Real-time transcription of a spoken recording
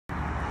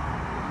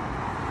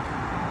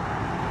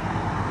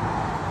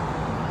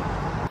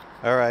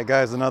All right,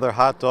 guys, another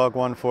hot dog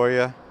one for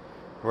you.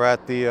 We're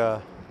at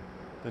the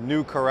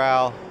new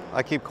Corral.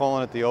 I keep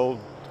calling it the old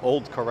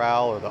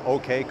Corral or the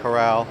OK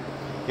Corral.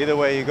 Either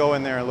way, you go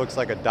in there, it looks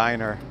like a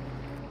diner.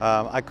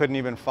 I couldn't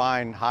even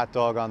find hot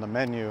dog on the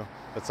menu,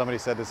 but somebody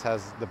said this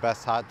has the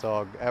best hot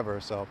dog ever,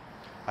 so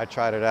I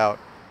tried it out.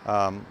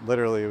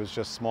 Literally, it was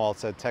just small. It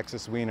said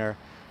Texas Wiener.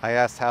 I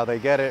asked how they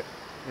get it.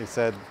 He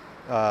said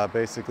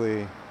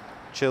basically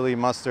chili,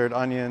 mustard,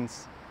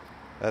 onions.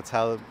 That's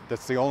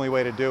the only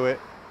way to do it.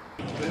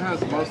 It has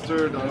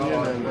mustard,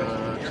 onion,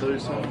 and chili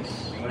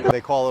sauce.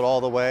 They call it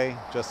all the way,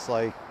 just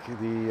like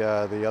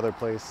the other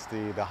place,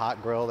 the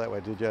hot grill that we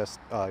did just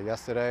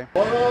yesterday.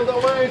 All the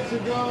way to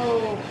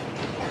go!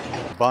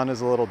 The bun is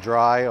a little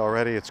dry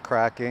already, it's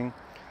cracking.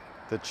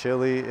 The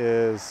chili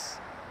is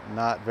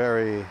not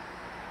very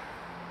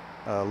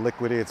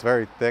liquidy, it's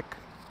very thick.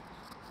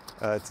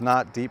 It's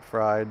not deep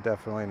fried,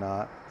 definitely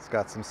not. It's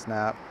got some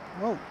snap.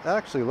 Well, it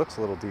actually looks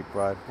a little deep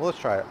fried. Well, let's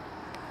try it.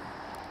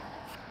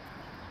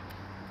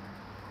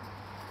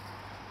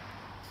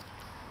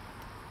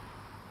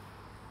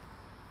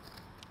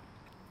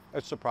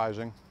 It's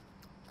surprising.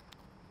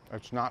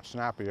 It's not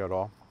snappy at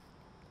all.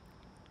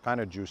 Kind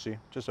of juicy,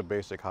 just a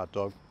basic hot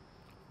dog.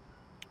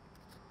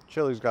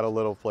 Chili's got a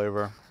little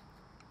flavor.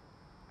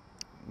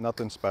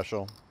 Nothing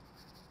special.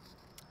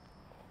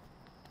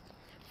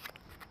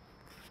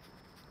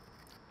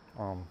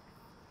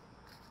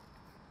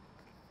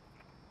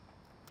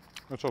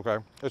 It's okay.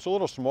 It's a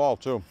little small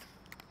too.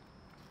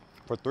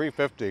 For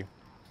 $3.50,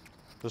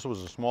 this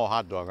was a small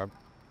hot dog.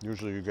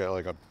 Usually you get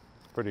like a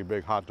pretty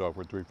big hot dog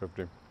for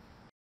 $3.50.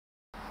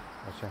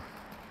 Let's see.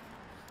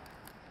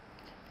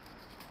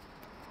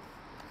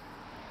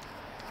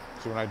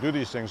 So when I do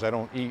these things, I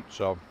don't eat,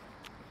 so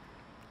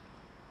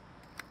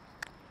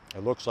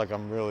it looks like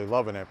I'm really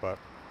loving it, but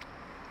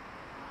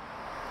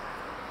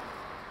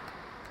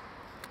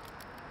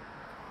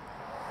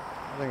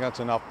I think that's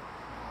enough.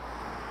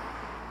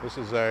 This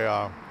is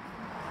a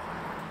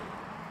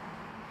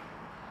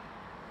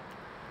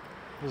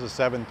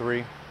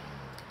 7.3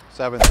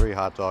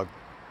 hot dog.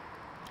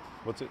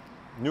 What's it?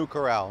 New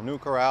Corral. New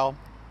Corral.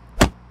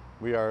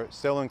 We are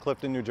still in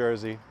Clifton, New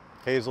Jersey,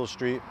 Hazel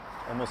Street,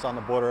 almost on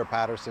the border of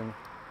Patterson.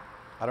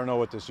 I don't know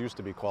what this used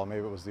to be called.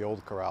 Maybe it was the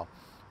old Corral.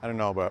 I don't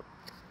know, but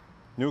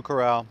New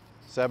Corral,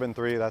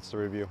 7.3, that's the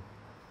review.